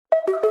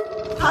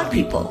Pod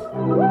People.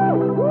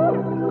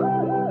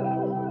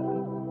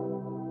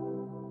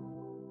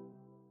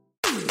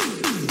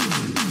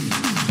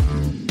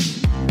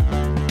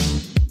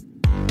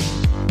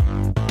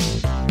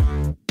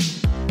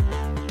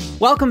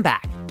 Welcome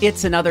back.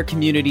 It's another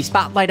Community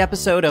Spotlight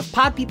episode of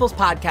Pod People's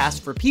podcast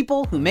for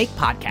people who make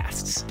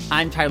podcasts.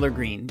 I'm Tyler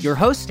Green, your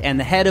host and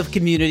the head of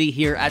community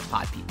here at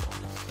Pod People.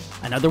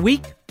 Another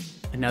week,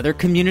 another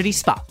Community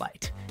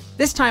Spotlight.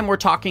 This time we're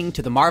talking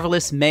to the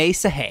marvelous May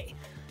Sahay.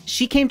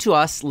 She came to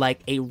us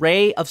like a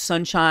ray of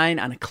sunshine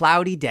on a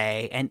cloudy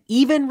day and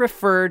even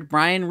referred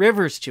Brian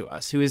Rivers to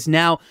us, who is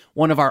now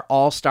one of our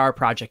all-star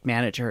project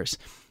managers.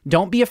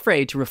 Don't be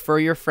afraid to refer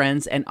your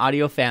friends and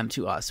audio fam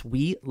to us.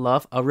 We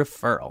love a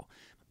referral.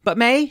 But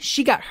May,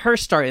 she got her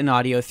start in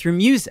audio through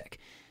music.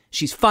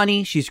 She's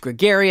funny, she's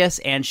gregarious,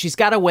 and she's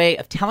got a way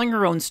of telling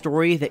her own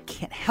story that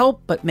can't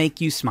help but make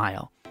you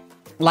smile.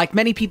 Like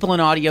many people in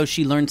audio,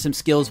 she learned some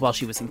skills while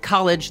she was in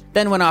college,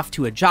 then went off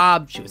to a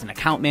job. She was an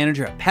account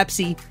manager at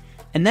Pepsi,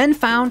 and then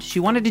found she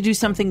wanted to do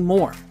something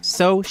more.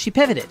 So she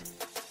pivoted.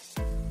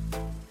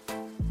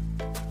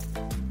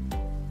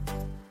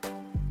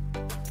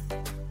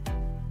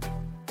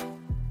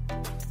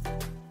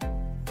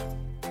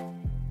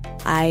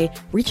 I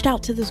reached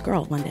out to this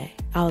girl one day.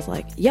 I was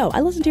like, yo,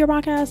 I listened to your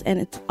podcast and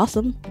it's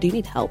awesome. Do you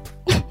need help?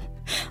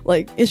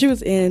 And she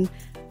was in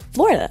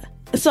Florida.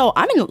 So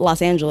I'm in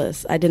Los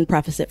Angeles. I didn't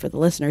preface it for the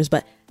listeners,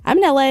 but I'm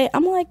in LA.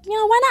 I'm like,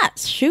 why not?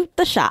 Shoot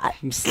the shot.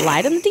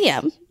 Slide in the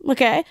DM.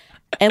 Okay.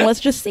 And let's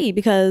just see,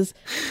 because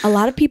a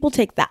lot of people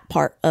take that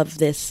part of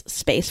this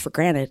space for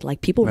granted. Like,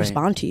 people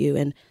respond to you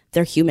and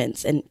they're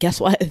humans. And guess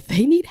what?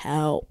 They need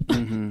help.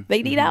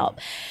 They need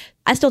help.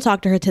 I still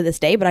talk to her to this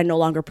day, but I no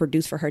longer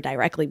produce for her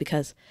directly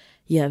because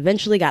you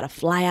eventually got to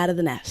fly out of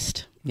the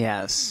nest.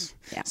 Yes.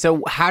 Yeah.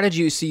 So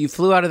you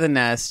flew out of the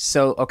nest.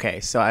 So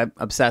I'm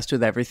obsessed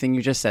with everything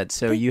you just said.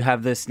 So you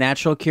have this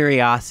natural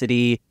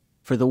curiosity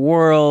for the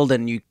world,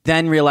 and you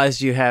then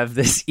realize you have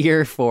this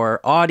ear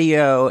for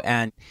audio.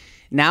 And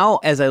now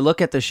as I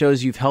look at the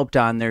shows you've helped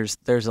on, there's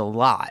a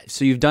lot.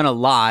 So you've done a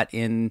lot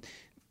in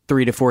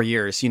 3 to 4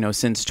 years,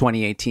 since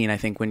 2018, I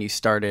think, when you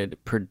started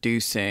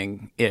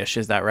producing-ish.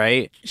 Is that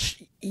right?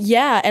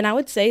 Yeah. And I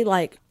would say,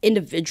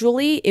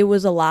 individually, it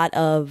was a lot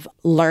of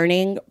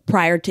learning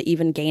prior to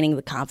even gaining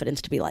the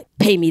confidence to be like,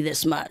 pay me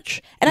this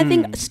much. And I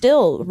think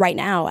still right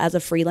now, as a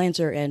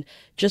freelancer and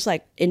just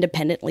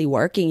independently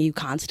working, you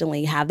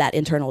constantly have that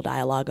internal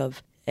dialogue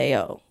of, hey,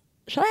 yo,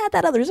 should I add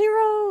that other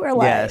zero?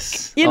 Or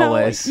yes,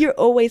 always. You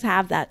always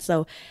have that.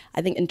 So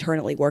I think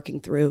internally working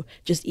through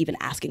just even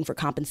asking for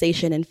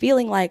compensation and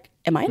feeling like,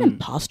 am I an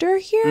imposter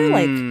here?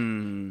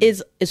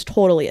 Is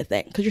totally a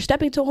thing, because you're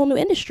stepping into a whole new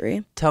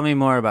industry. Tell me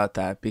more about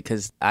that,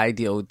 because I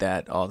deal with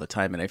that all the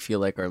time, and I feel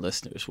like our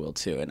listeners will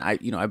too. And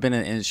I've been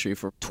in the industry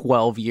for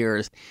 12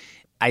 years.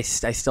 I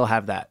still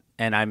have that,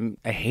 and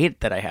I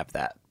hate that I have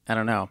that. I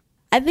don't know.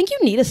 I think you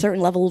need a certain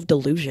level of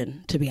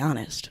delusion, to be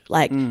honest.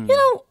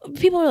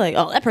 People are like,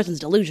 oh, that person's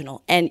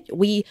delusional. And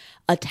we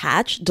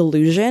attach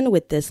delusion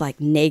with this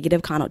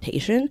negative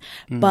connotation,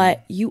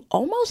 but you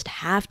almost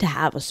have to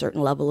have a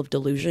certain level of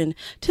delusion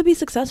to be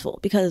successful,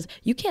 because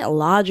you can't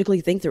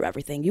logically think through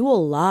everything. You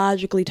will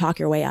logically talk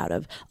your way out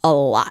of a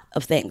lot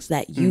of things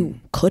that you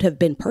could have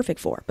been perfect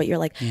for, but you're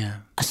like,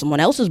 someone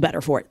else is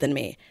better for it than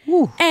me.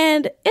 Ooh.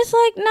 And it's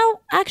like, no,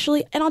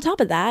 actually. And on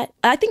top of that,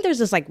 I think there's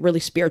this really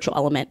spiritual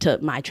element to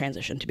my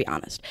transition, to be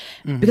honest,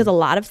 because a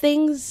lot of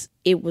things,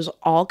 it was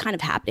all kind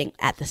of happening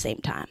at the same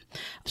time.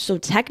 So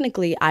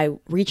technically, I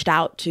reached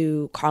out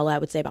to Carla, I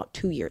would say about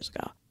 2 years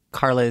ago.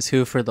 Carla is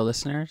who for the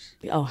listeners?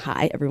 Oh,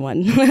 hi,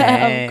 everyone.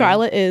 Hey.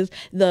 Carla is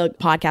the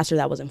podcaster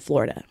that was in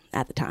Florida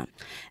at the time.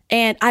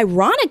 And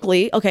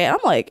ironically, I'm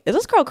like, is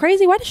this girl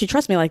crazy? Why does she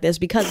trust me like this?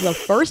 Because the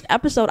first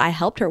episode I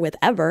helped her with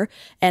ever,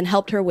 and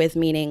helped her with,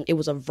 meaning it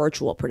was a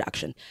virtual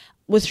production,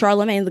 was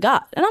Charlemagne the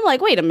God. And I'm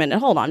like, wait a minute,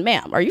 hold on,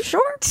 ma'am, are you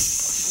sure?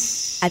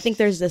 I think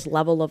there's this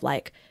level of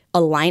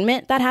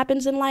alignment that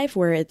happens in life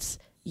where it's,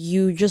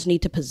 you just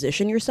need to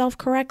position yourself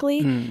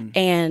correctly.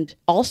 And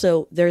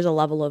also there's a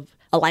level of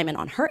alignment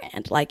on her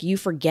end. You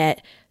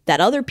forget that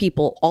other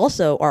people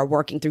also are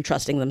working through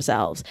trusting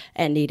themselves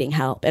and needing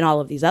help and all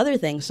of these other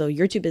things. So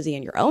you're too busy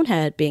in your own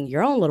head being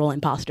your own little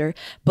imposter,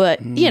 but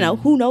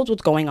who knows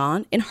what's going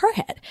on in her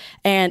head.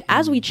 And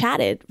as we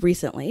chatted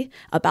recently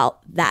about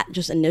that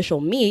just initial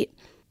meet,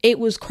 it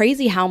was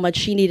crazy how much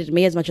she needed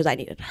me as much as I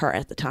needed her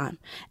at the time.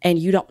 And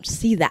you don't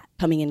see that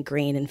coming in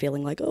green and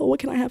feeling like, oh, what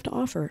can I have to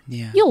offer?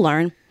 Yeah. You'll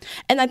learn.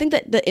 And I think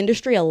that the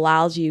industry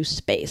allows you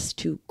space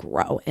to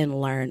grow and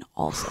learn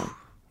also.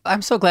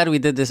 I'm so glad we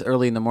did this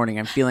early in the morning.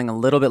 I'm feeling a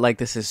little bit like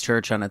this is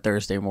church on a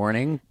Thursday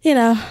morning.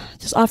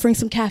 Just offering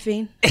some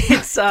caffeine.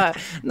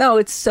 No,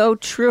 it's so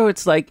true.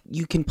 It's like,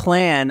 you can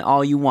plan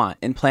all you want,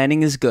 and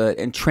planning is good,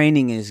 and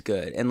training is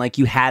good. And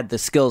you had the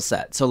skill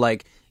set. So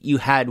you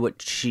had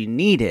what she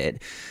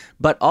needed,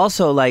 but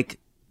also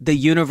the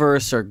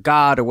universe or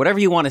God or whatever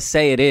you want to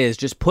say it is,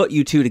 just put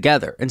you two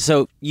together. And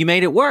so you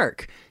made it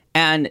work.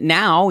 And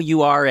now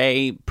you are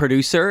a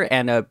producer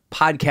and a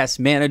podcast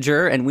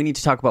manager, and we need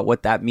to talk about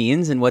what that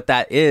means and what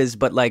that is.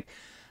 But like,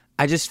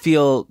 I just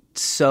feel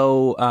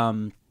so,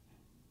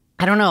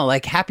 I don't know,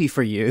 like happy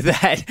for you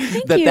that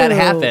that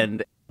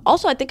happened.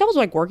 Also, I think I was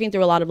like working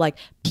through a lot of like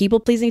people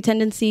pleasing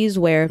tendencies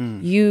where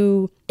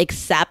you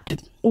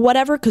accept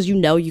whatever because you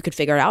know you could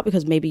figure it out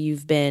because maybe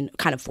you've been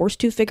kind of forced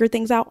to figure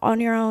things out on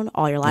your own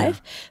all your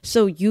life. Yeah.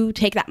 So you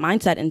take that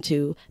mindset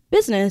into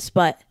business,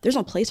 but there's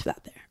no place for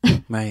that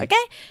there. Right.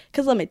 Okay?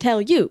 Because let me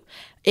tell you,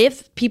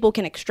 if people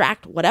can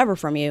extract whatever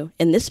from you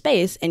in this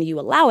space and you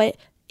allow it,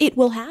 it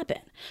will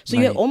happen. So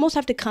you almost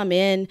have to come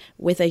in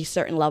with a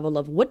certain level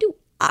of what do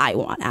I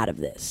want out of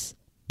this?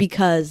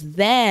 Because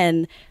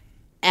then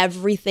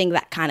everything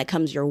that kind of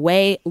comes your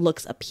way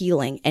looks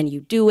appealing and you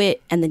do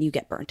it and then you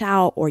get burnt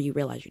out or you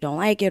realize you don't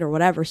like it or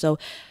whatever. So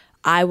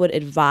I would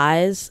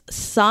advise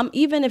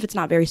even if it's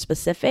not very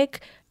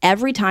specific,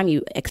 every time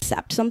you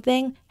accept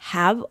something,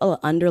 have an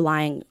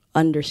underlying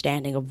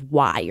understanding of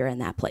why you're in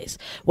that place.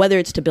 Whether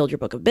it's to build your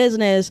book of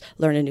business,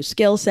 learn a new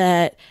skill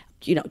set,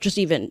 just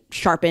even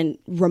sharpen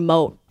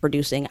remote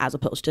producing as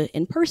opposed to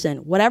in person,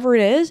 whatever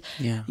it is,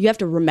 you have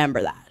to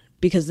remember that.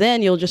 Because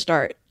then you'll just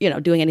start,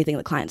 doing anything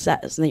the client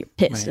says. And then you're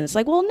pissed. Right. And it's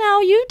like, well, no,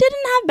 you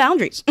didn't have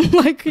boundaries.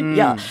 Like, you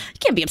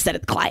can't be upset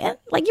at the client.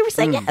 Like, you were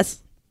saying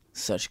yes.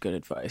 Such good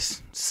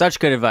advice. Such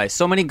good advice.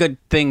 So many good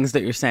things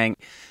that you're saying.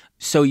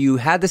 So you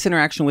had this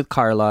interaction with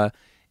Carla,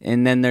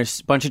 and then there's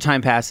a bunch of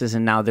time passes,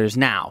 and now there's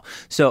now.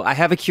 So I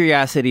have a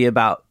curiosity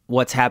about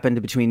what's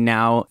happened between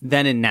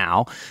then and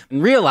now,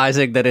 and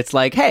realizing that it's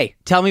like, hey,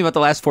 tell me about the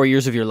last 4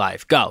 years of your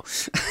life. Go.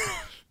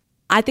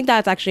 I think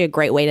that's actually a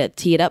great way to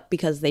tee it up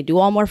because they do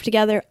all morph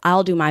together.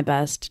 I'll do my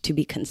best to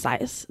be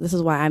concise. This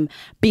is why I'm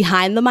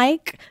behind the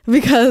mic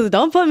because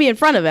don't put me in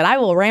front of it. I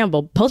will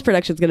ramble.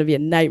 Post-production is going to be a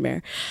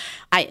nightmare.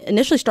 I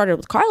initially started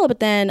with Carla, but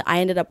then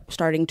I ended up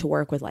starting to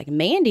work with like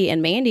Mandy,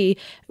 and Mandy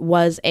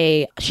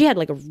she had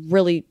like a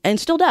really, and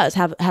still does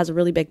has a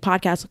really big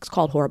podcast. It's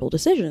called Horrible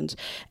Decisions.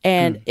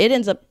 And it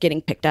ends up getting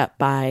picked up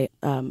by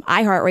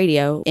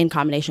iHeartRadio in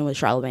combination with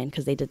Charlemagne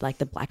because they did like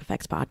the Black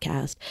Effects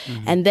podcast.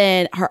 And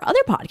then her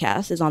other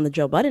podcast is on the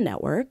Joe Budden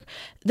Network.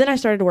 Then I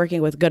started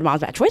working with Good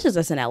Moms Bad Choices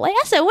that's in LA.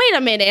 I said, wait a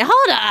minute,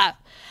 hold up.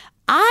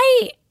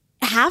 I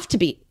have to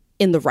be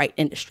in the right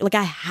industry. Like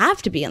I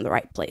have to be in the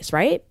right place,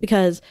 right?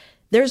 Because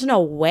there's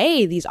no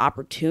way these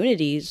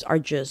opportunities are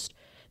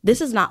this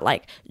is not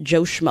like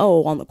Joe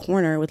Schmo on the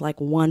corner with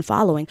like one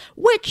following,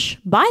 which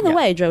by the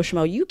way, Joe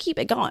Schmo, you keep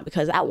it going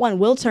because that one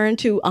will turn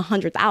to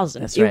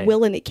 100,000. That's it right.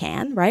 will and it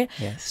can, right?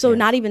 Yes, so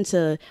not even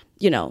to,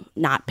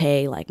 not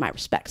pay like my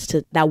respects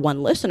to that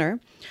one listener,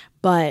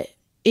 but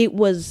it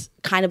was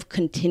kind of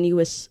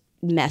continuous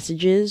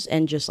messages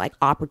and just like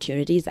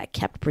opportunities that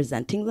kept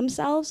presenting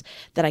themselves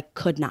that I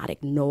could not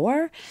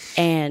ignore.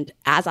 And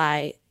as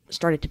I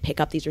started to pick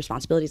up these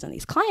responsibilities on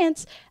these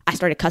clients, I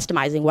started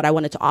customizing what I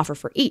wanted to offer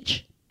for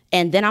each.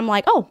 And then I'm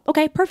like, oh,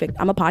 okay, perfect.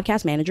 I'm a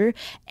podcast manager.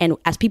 And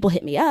as people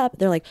hit me up,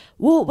 they're like,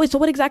 well, wait, so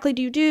what exactly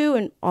do you do?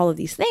 And all of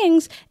these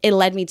things, it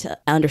led me to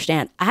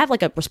understand I have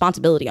like a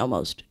responsibility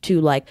almost to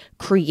like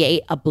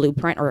create a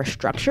blueprint or a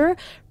structure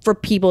for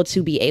people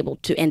to be able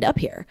to end up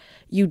here.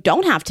 You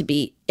don't have to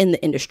be in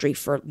the industry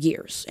for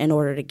years in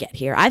order to get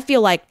here. I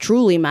feel like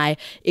truly my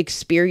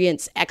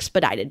experience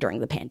expedited during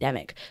the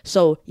pandemic.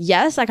 So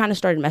yes, I kind of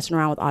started messing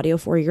around with audio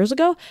 4 years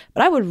ago,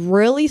 but I would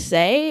really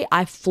say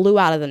I flew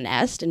out of the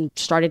nest and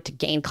started to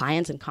gain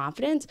clients and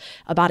confidence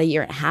about 1.5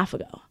 years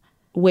ago,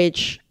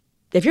 which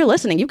if you're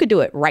listening, you could do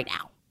it right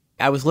now.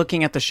 I was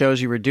looking at the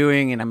shows you were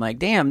doing and I'm like,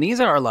 damn, these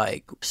are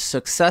like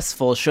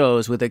successful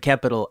shows with a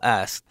capital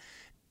S.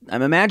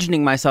 I'm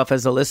imagining myself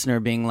as a listener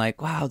being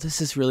like, wow,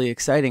 this is really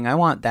exciting. I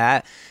want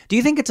that. Do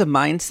you think it's a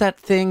mindset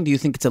thing? Do you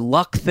think it's a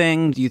luck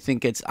thing? Do you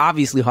think it's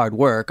obviously hard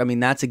work? I mean,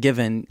 that's a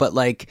given. But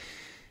like,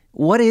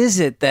 what is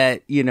it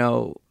that,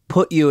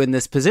 put you in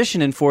this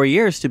position in 4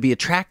 years to be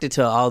attracted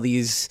to all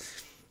these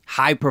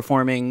high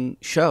performing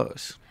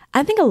shows?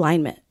 I think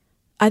alignment.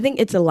 I think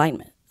it's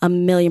alignment.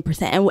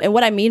 1,000,000%. And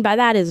what I mean by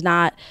that is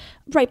not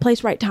right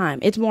place, right time.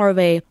 It's more of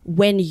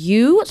when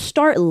you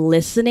start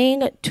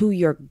listening to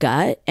your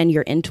gut and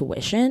your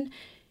intuition,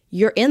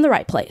 you're in the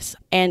right place.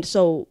 And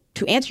so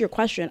to answer your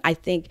question, I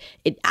think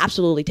it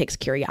absolutely takes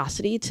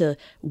curiosity to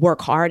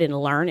work hard and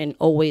learn and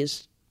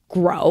always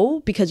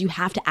grow because you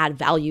have to add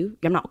value.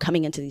 I'm not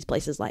coming into these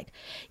places like,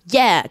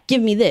 yeah,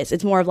 give me this.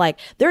 It's more of like,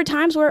 there are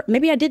times where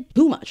maybe I did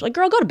too much. Like,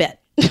 girl, go to bed.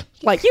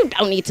 Like, you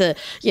don't need to,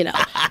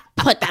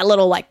 put that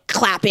little like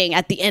clapping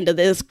at the end of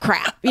this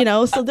crap,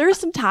 So there's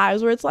some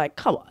times where it's like,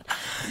 come on.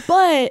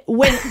 But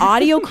when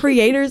audio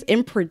creators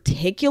in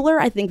particular,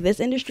 I think this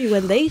industry,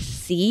 when they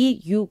see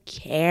you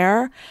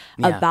care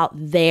about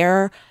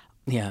their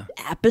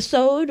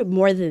episode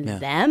more than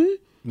them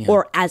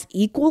or as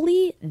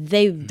equally,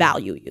 they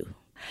value you.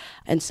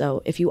 And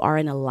so if you are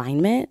in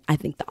alignment, I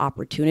think the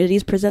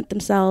opportunities present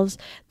themselves,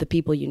 the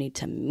people you need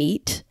to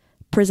meet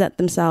present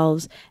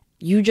themselves.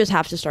 You just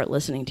have to start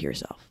listening to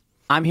yourself.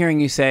 I'm hearing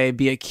you say,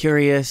 be a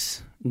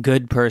curious,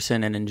 good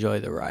person and enjoy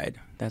the ride.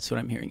 That's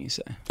what I'm hearing you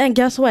say. And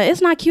guess what? It's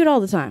not cute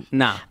all the time.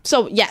 Nah.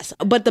 So yes,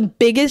 but the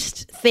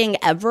biggest thing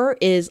ever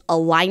is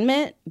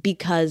alignment,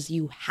 because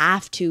you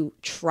have to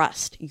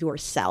trust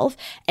yourself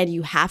and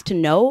you have to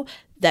know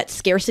that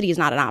scarcity is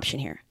not an option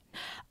here.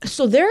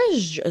 So there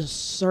is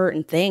just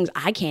certain things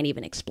I can't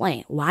even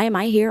explain. Why am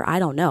I here? I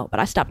don't know. But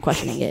I stopped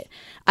questioning it.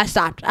 I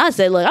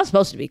said, look, I'm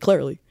supposed to be,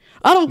 clearly.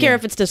 I don't care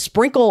if it's to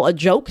sprinkle a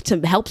joke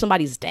to help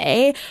somebody's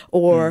day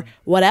or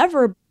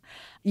whatever.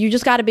 You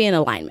just got to be in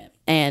alignment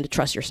and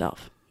trust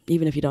yourself,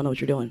 even if you don't know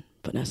what you're doing.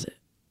 But that's it.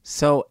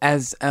 So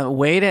as a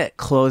way to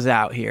close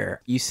out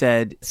here, you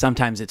said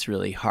sometimes it's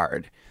really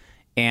hard.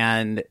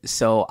 And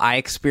so I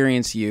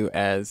experience you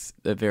as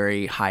a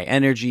very high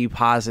energy,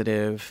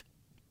 positive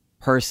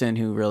person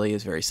who really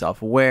is very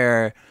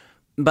self-aware.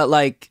 But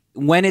like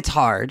when it's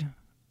hard,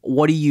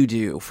 what do you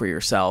do for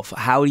yourself?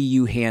 How do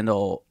you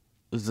handle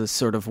the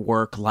sort of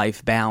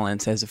work-life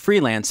balance as a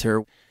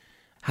freelancer?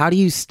 How do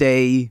you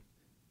stay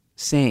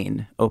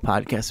sane, oh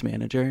podcast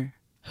manager?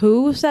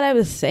 Who said I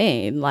was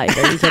sane? Like,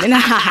 are you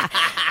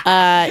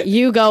kidding?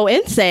 You go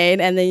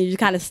insane and then you just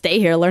kind of stay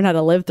here, learn how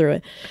to live through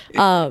it.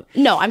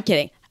 No, I'm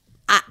kidding.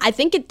 I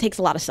think it takes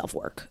a lot of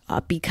self-work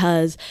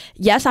because,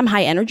 yes, I'm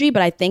high energy,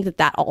 but I think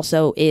that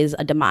also is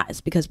a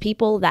demise, because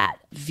people that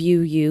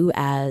view you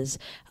as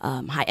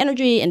high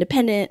energy,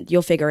 independent,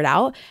 you'll figure it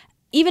out.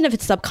 Even if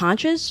it's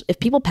subconscious, if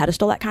people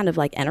pedestal that kind of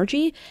like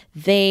energy,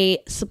 they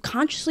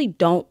subconsciously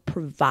don't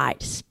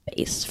provide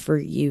space for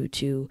you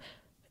to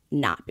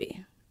not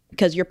be,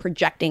 because you're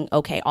projecting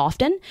okay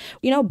often,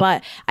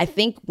 but I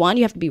think one,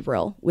 you have to be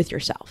real with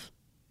yourself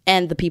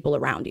and the people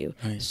around you.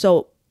 Right.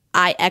 So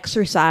I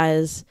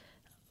exercise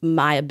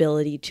my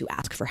ability to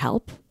ask for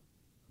help,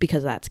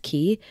 because that's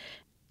key.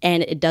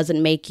 And it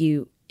doesn't make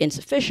you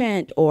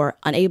insufficient or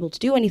unable to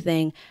do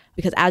anything,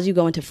 because as you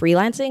go into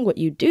freelancing, what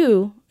you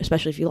do,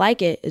 especially if you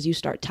like it, is you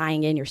start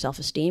tying in your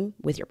self-esteem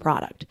with your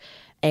product.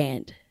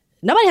 And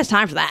nobody has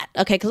time for that.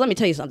 Okay, because let me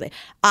tell you something.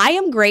 I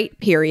am great,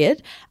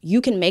 period.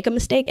 You can make a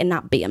mistake and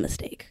not be a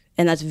mistake.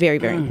 And that's very,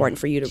 very important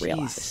for you to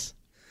realize.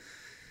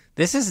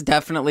 This is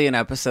definitely an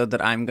episode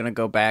that I'm going to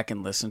go back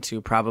and listen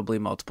to probably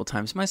multiple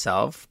times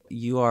myself.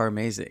 You are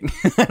amazing.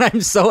 And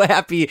I'm so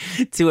happy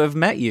to have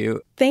met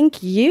you.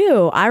 Thank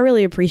you. I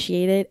really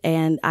appreciate it.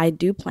 And I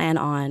do plan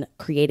on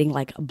creating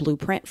like a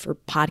blueprint for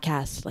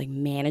podcast like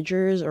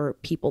managers or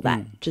people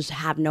that just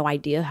have no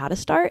idea how to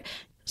start.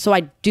 So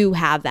I do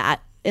have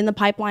that in the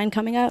pipeline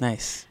coming up.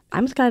 Nice.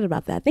 I'm excited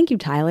about that. Thank you,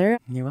 Tyler.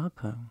 You're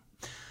welcome.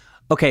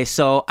 Okay,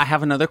 so I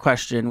have another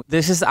question.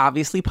 This is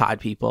obviously Pod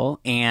People,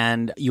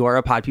 and you are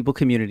a Pod People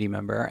community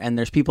member, and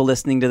there's people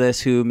listening to this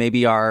who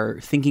maybe are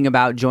thinking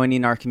about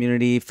joining our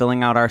community,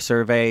 filling out our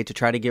survey to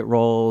try to get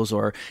roles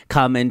or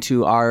come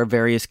into our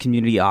various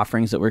community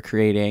offerings that we're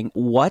creating.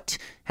 What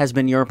has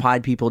been your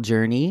Pod People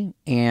journey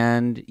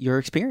and your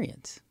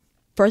experience?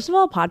 First of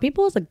all, Pod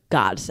People is a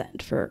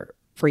godsend for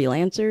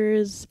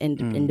freelancers and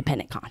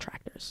independent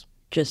contractors,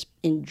 just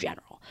in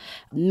general.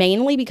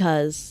 Mainly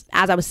because,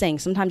 as I was saying,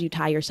 sometimes you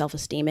tie your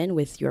self-esteem in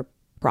with your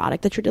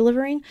product that you're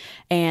delivering.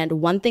 And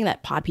one thing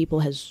that Pod People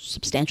has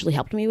substantially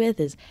helped me with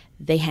is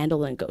they handle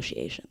the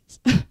negotiations.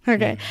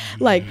 Okay.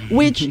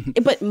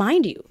 But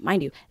mind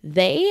you,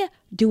 they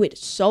do it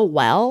so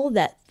well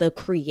that the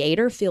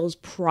creator feels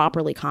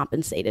properly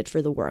compensated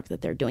for the work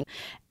that they're doing.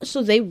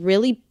 So they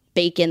really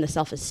bake in the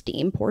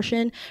self-esteem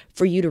portion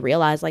for you to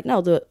realize, like,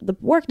 no, the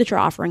work that you're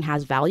offering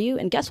has value.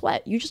 And guess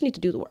what? You just need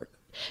to do the work.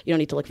 You don't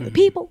need to look for the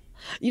people.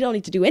 You don't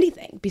need to do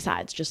anything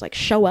besides just like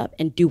show up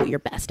and do what you're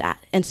best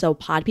at. And so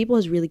Pod People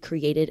has really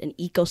created an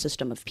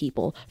ecosystem of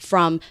people,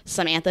 from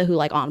Samantha, who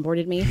like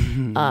onboarded me,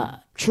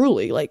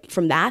 truly like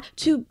from that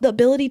to the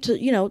ability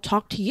to,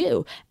 talk to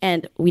you.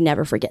 And we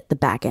never forget the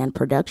back end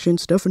production,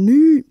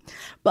 Stephanie.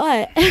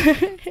 But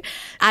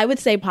I would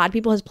say Pod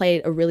People has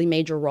played a really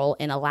major role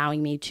in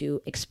allowing me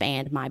to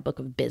expand my book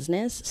of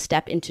business,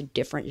 step into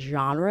different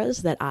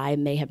genres that I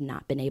may have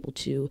not been able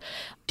to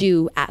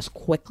do as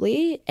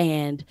quickly.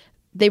 And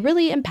they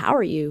really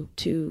empower you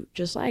to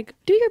just like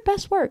do your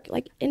best work,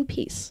 like in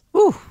peace.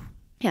 Ooh.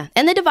 Yeah.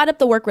 And they divide up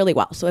the work really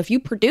well. So if you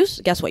produce,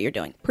 guess what you're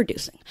doing?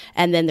 Producing.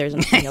 And then there's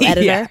an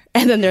editor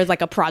and then there's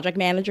like a project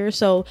manager.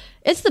 So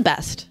it's the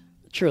best,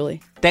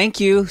 truly. Thank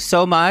you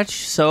so much.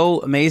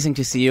 So amazing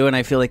to see you. And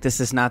I feel like this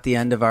is not the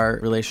end of our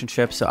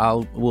relationship.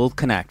 So we'll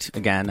connect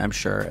again, I'm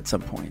sure, at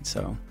some point.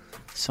 So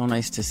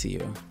nice to see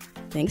you.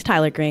 Thanks,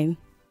 Tyler Green.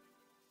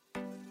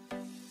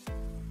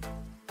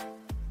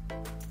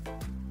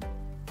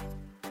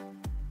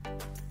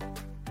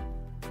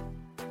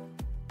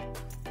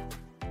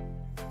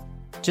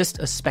 Just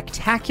a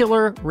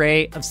spectacular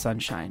ray of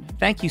sunshine.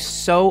 Thank you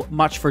so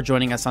much for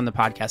joining us on the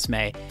podcast,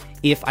 May.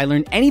 If I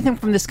learned anything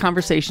from this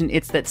conversation,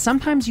 it's that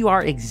sometimes you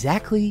are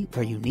exactly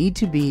where you need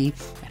to be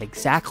at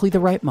exactly the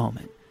right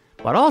moment.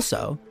 But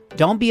also,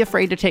 don't be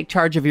afraid to take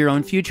charge of your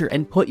own future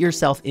and put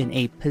yourself in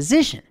a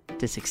position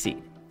to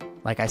succeed.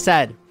 Like I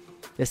said,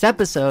 this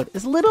episode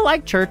is a little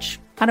like church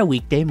on a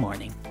weekday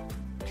morning.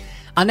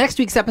 On next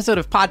week's episode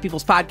of Pod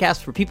People's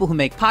Podcast for people who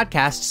make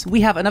podcasts, we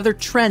have another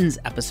Trends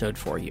episode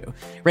for you.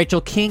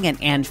 Rachel King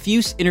and Ann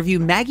Fuse interview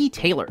Maggie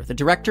Taylor, the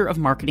director of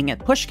marketing at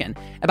Pushkin,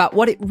 about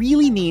what it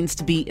really means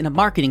to be in a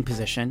marketing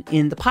position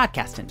in the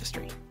podcast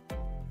industry.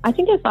 I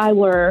think if I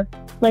were,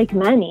 like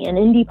many, an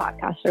indie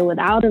podcaster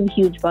without a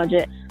huge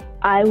budget,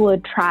 I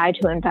would try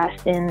to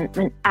invest in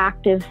an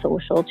active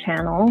social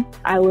channel.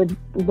 I would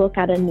look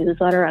at a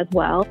newsletter as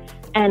well.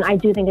 And I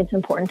do think it's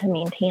important to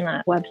maintain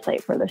a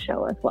website for the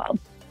show as well.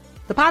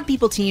 The Pod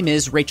People team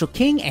is Rachel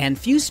King, Ann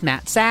Fuse,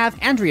 Matt Sav,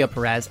 Andrea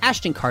Perez,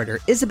 Ashton Carter,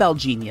 Isabel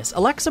Genius,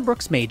 Alexa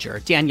Brooks Major,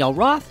 Danielle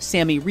Roth,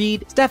 Sammy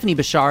Reed, Stephanie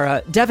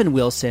Bashara, Devin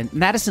Wilson,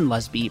 Madison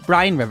Lusby,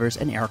 Brian Rivers,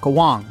 and Erica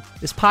Wong.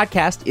 This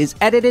podcast is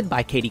edited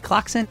by Katie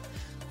Clarkson.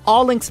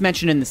 All links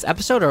mentioned in this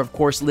episode are, of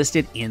course,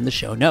 listed in the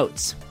show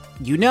notes.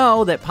 You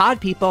know that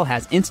Pod People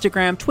has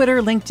Instagram,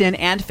 Twitter, LinkedIn,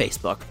 and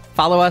Facebook.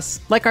 Follow us,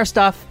 like our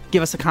stuff,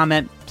 give us a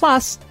comment.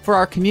 Plus, for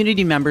our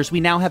community members, we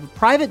now have a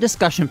private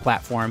discussion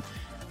platform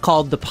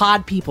called the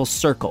Pod People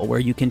Circle, where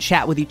you can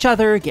chat with each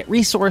other, get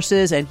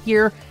resources, and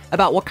hear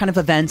about what kind of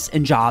events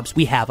and jobs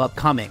we have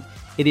upcoming.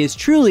 It is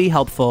truly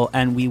helpful,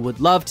 and we would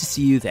love to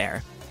see you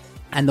there.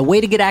 And the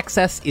way to get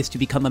access is to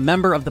become a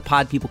member of the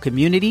Pod People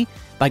community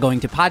by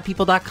going to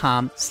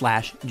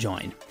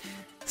podpeople.com/join.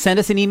 Send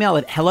us an email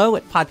at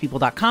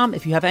hello@podpeople.com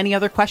if you have any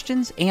other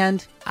questions,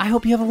 and I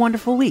hope you have a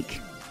wonderful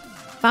week.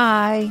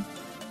 Bye.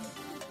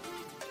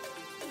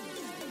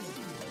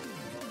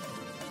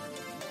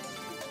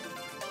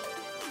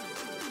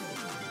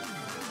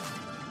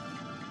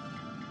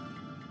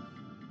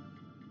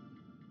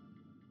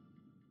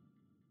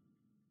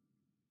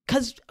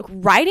 Because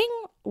writing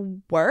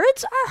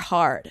words are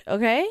hard,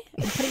 okay?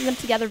 And putting them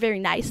together very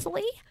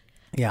nicely.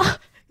 Yeah.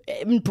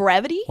 In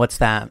brevity. What's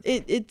that?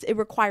 It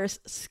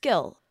requires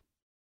skill.